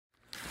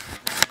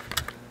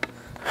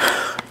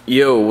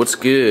Yo, what's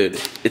good?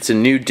 It's a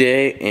new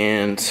day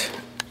and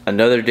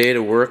another day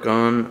to work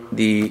on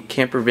the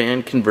camper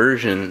van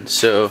conversion.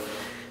 So,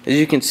 as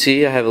you can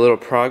see, I have a little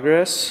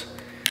progress.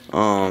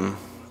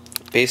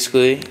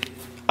 Basically,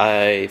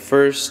 I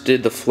first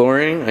did the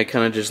flooring. I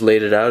kind of just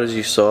laid it out as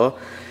you saw.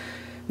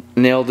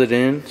 Nailed it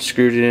in,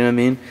 screwed it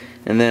in,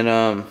 and then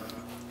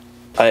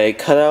I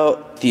cut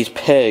out these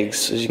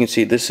pegs. As you can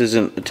see, this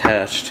isn't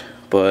attached,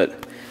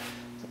 but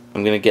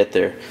I'm gonna get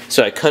there.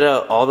 So I cut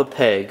out all the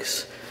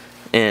pegs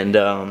and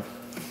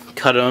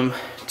cut them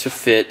to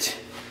fit.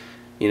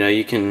 You know,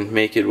 you can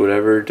make it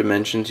whatever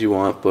dimensions you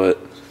want, but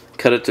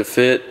cut it to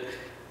fit,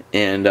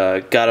 and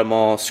got them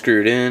all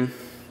screwed in.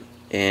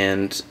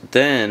 And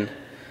then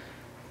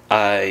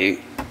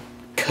I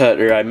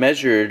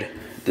measured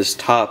this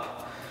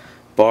top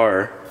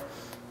bar,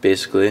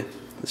 basically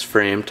this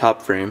frame,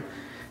 top frame,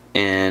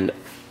 and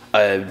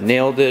I've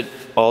nailed it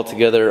all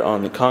together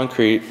on the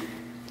concrete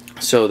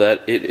so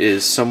that it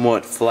is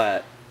somewhat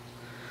flat.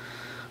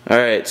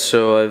 Alright,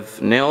 so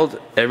I've nailed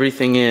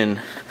everything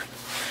in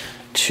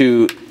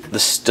to the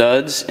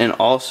studs, and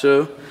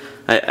also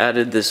I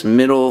added this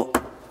middle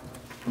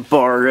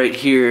bar right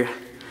here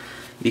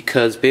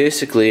because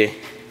basically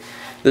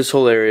this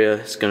whole area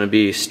is going to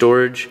be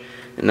storage,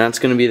 and that's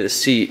going to be the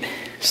seat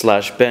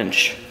slash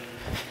bench.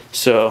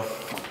 So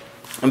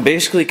I'm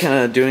basically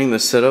kind of doing the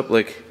setup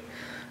like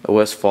a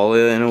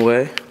Westfalia in a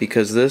way,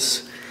 because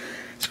this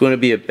is going to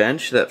be a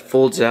bench that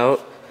folds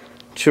out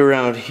to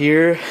around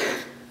here,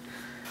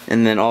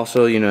 and then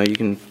also, you know, you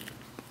can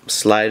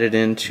slide it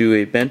into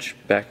a bench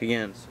back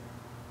again.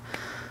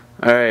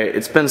 Alright,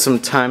 it's been some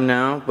time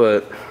now,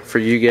 but for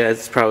you guys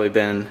it's probably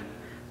been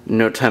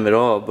no time at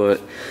all.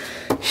 But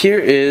here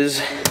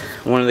is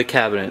one of the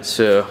cabinets.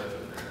 So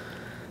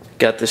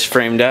got this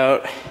framed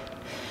out.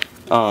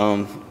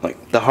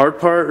 Like the hard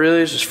part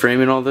really is just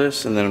framing all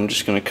this, and then I'm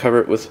just gonna cover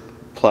it with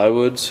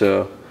plywood.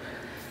 So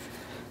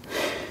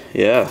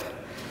yeah.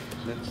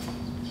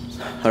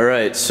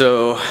 Alright,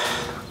 so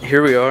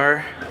here we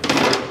are.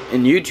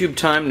 In YouTube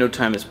time, no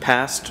time has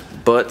passed,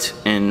 but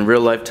in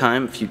real life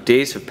time, a few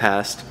days have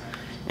passed,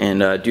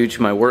 and due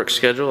to my work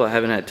schedule, I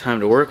haven't had time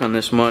to work on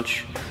this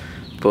much,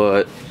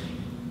 but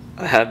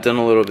I have done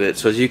a little bit.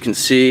 So as you can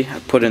see, I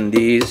put in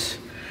these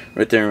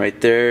right there and right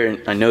there,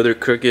 and I know they're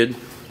crooked.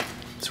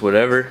 It's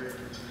whatever.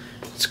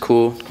 It's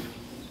cool.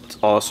 It's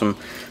awesome.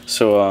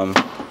 So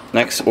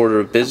next order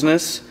of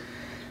business,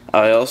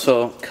 I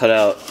also cut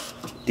out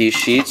these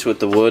sheets with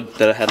the wood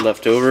that I had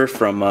left over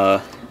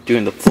from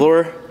doing the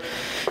floor,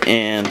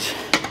 and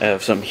I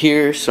have some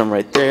here, some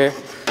right there,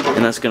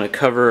 and that's gonna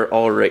cover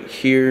all right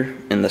here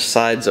and the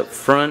sides up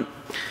front.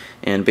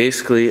 And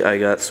basically I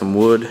got some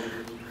wood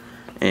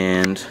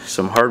and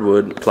some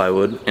hardwood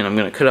plywood, and I'm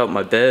gonna cut out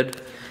my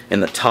bed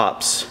and the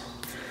tops,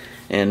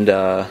 and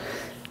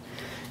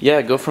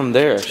yeah, go from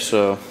there.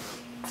 So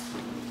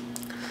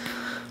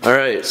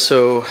alright,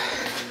 so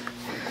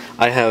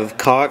I have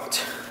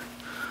caulked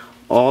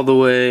all the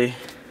way,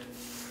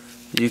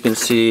 you can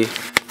see,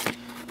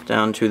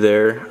 down to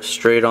there,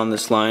 straight on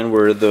this line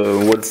where the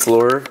wood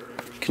floor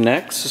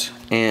connects.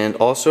 And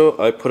also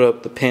I put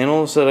up the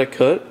panels that I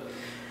cut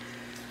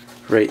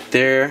right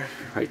there,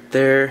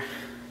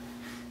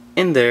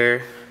 in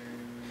there,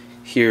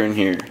 here, and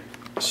here.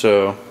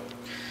 So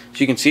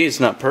as you can see, it's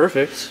not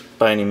perfect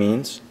by any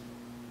means.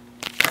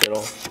 Get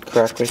all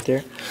cracked right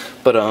there,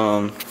 but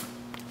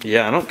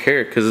yeah, I don't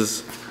care,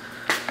 because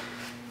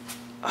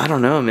I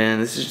don't know, man,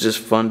 this is just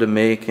fun to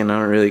make, and I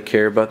don't really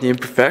care about the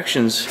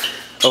imperfections.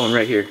 Oh, and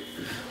right here.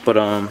 But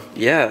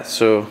yeah,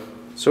 so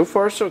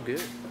far so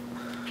good.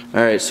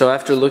 Alright, so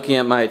after looking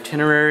at my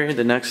itinerary,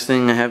 the next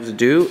thing I have to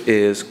do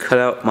is cut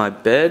out my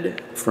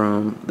bed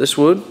from this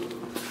wood,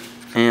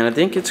 and I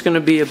think it's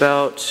gonna be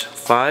about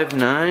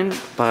 5'9"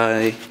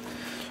 by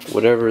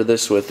whatever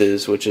this width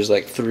is, which is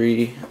like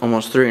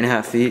almost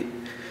 3.5 feet.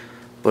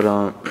 But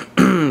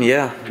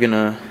yeah, I'm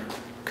gonna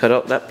cut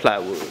out that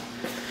plywood.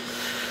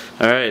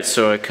 Alright,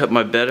 so I cut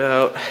my bed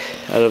out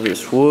of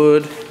this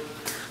wood,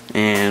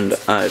 and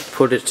I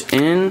put it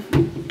in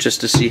just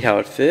to see how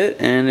it fit,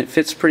 and it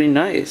fits pretty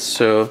nice.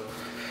 So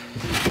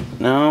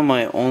now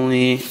my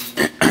only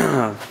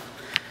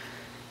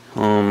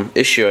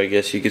issue, I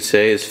guess you could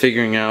say, is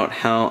figuring out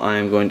how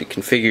I'm going to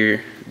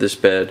configure this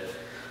bed.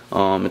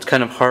 It's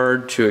kind of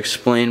hard to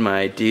explain my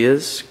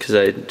ideas because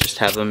I just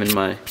have them in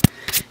my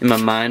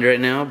mind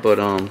right now, but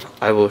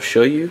I will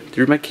show you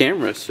through my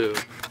camera. So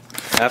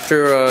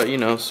after you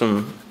know,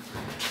 some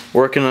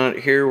working on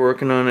it here,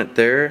 working on it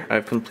there,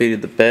 I've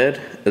completed the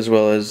bed, as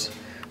well as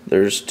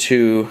there's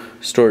 2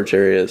 storage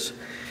areas,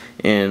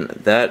 and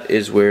that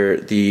is where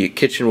the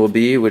kitchen will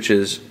be, which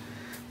is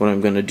what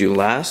I'm going to do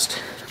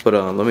last. But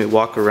let me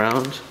walk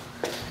around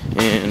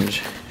and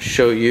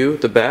show you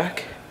the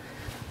back.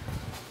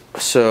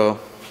 So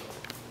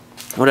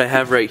what I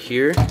have right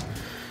here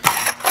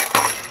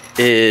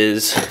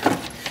is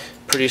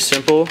pretty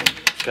simple.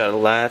 Got a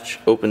latch,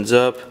 opens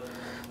up,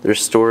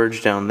 there's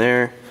storage down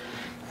there.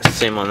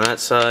 Same on that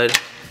side.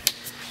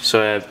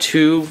 So I have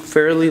 2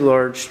 fairly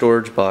large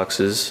storage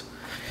boxes,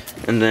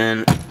 and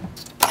then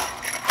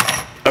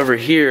over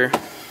here,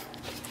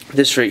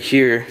 this right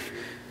here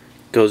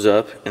goes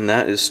up, and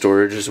that is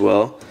storage as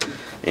well.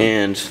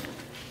 And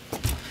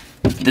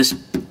this,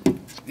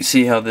 you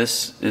see how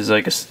this is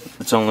like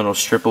its own little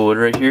strip of wood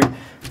right here?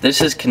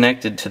 This is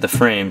connected to the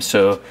frame,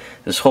 so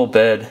this whole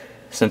bed,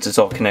 since it's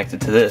all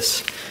connected to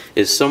this,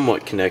 is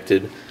somewhat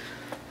connected.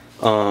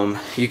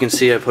 You can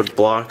see I put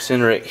blocks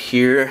in right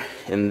here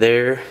and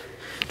there,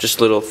 just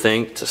a little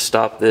thing to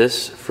stop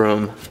this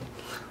from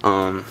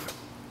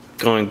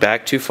going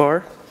back too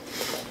far.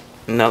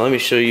 Now let me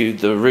show you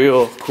the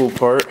real cool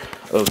part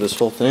of this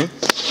whole thing.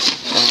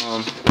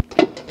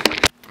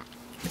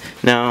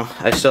 Now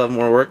I still have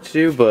more work to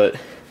do, but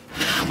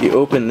you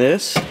open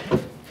this,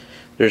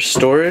 there's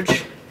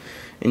storage,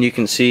 and you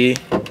can see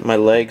my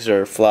legs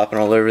are flopping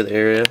all over the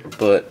area,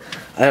 but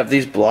I have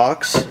these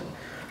blocks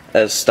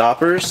as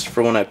stoppers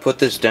for when I put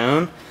this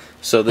down,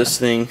 so this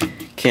thing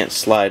can't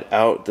slide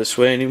out this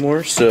way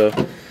anymore. So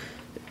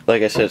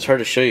like I said, it's hard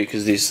to show you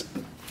because these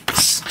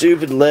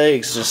stupid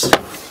legs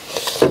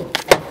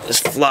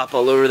just flop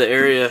all over the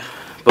area.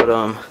 But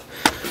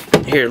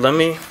here,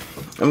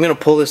 I'm gonna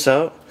pull this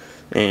out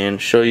and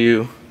show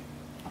you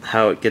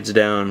how it gets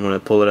down when I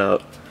pull it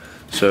out.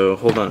 So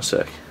hold on a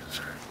sec.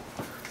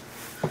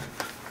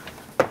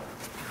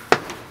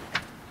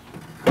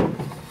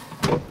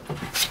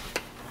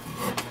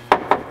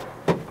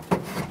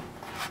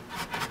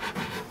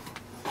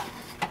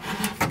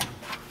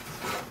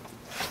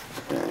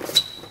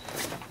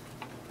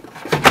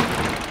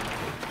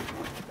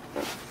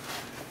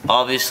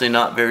 Obviously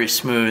not very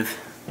smooth,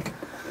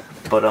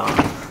 but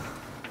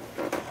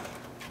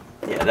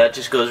yeah, that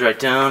just goes right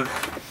down,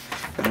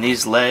 and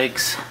these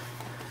legs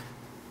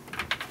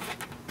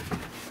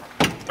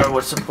are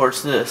what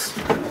supports this.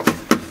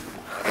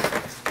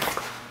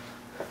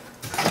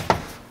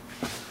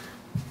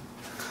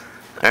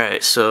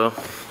 Alright, so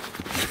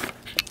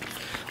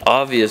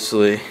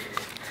obviously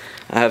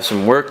I have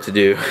some work to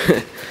do,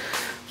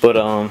 but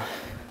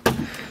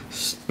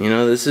you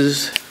know, this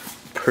is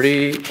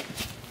pretty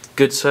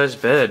good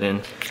sized bed,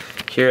 and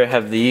here I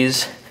have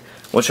these,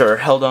 which are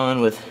held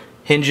on with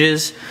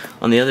hinges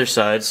on the other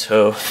side,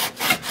 so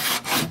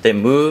they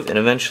move, and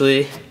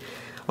eventually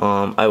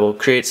I will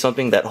create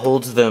something that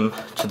holds them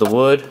to the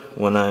wood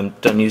when I'm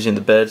done using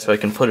the bed, so I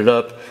can put it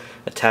up,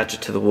 attach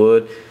it to the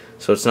wood,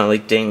 so it's not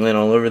like dangling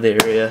all over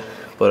the area.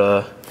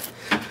 But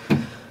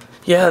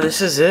yeah,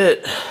 this is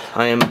it.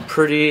 I am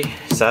pretty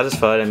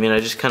satisfied. I mean, I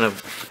just kind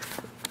of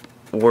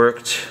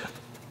worked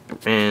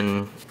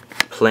and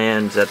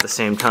planned at the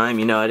same time.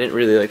 You know, I didn't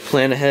really like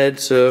plan ahead,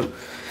 so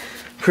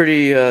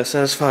pretty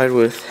satisfied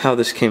with how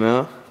this came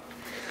out.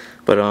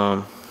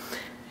 But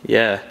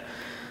yeah,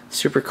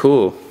 super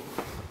cool,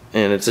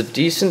 and it's a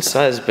decent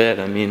sized bed.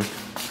 I mean,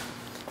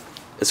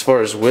 as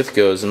far as width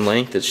goes and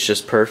length, it's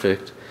just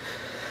perfect.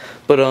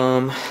 But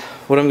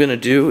what I'm gonna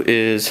do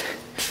is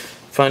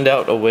find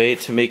out a way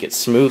to make it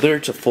smoother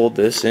to fold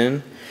this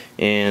in,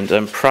 and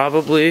I'm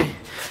probably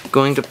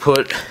going to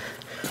put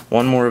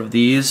one more of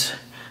these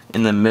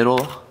in the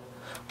middle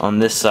on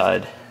this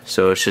side,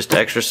 so it's just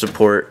extra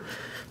support.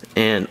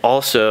 And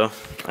also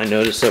I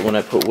noticed that when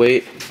I put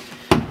weight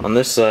on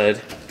this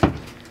side,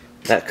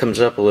 that comes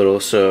up a little,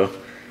 so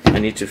I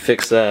need to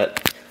fix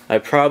that. I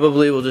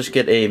probably will just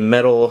get a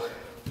metal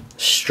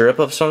strip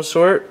of some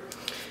sort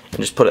and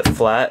just put it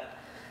flat,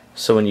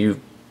 so when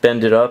you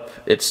bend it up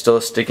it's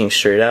still sticking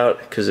straight out,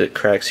 because it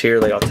cracks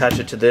here. Like, I'll attach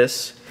it to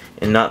this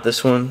and not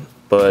this one,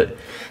 but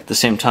at the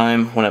same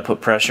time when I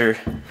put pressure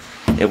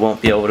it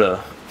won't be able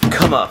to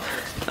come up.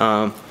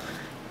 I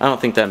don't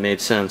think that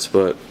made sense,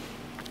 but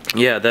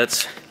yeah,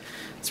 that's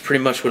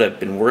pretty much what I've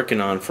been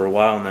working on for a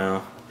while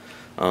now.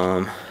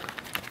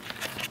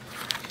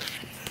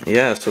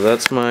 Yeah, so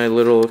that's my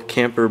little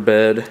camper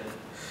bed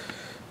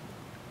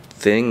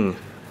thingamajig.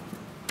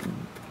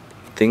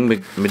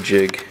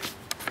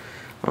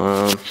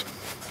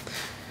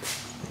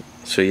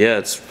 So yeah,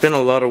 it's been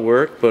a lot of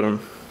work, but I'm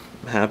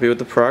happy with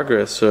the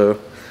progress. So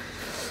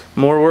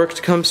more work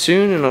to come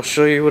soon, and I'll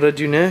show you what I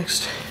do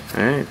next.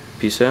 Alright,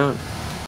 peace out.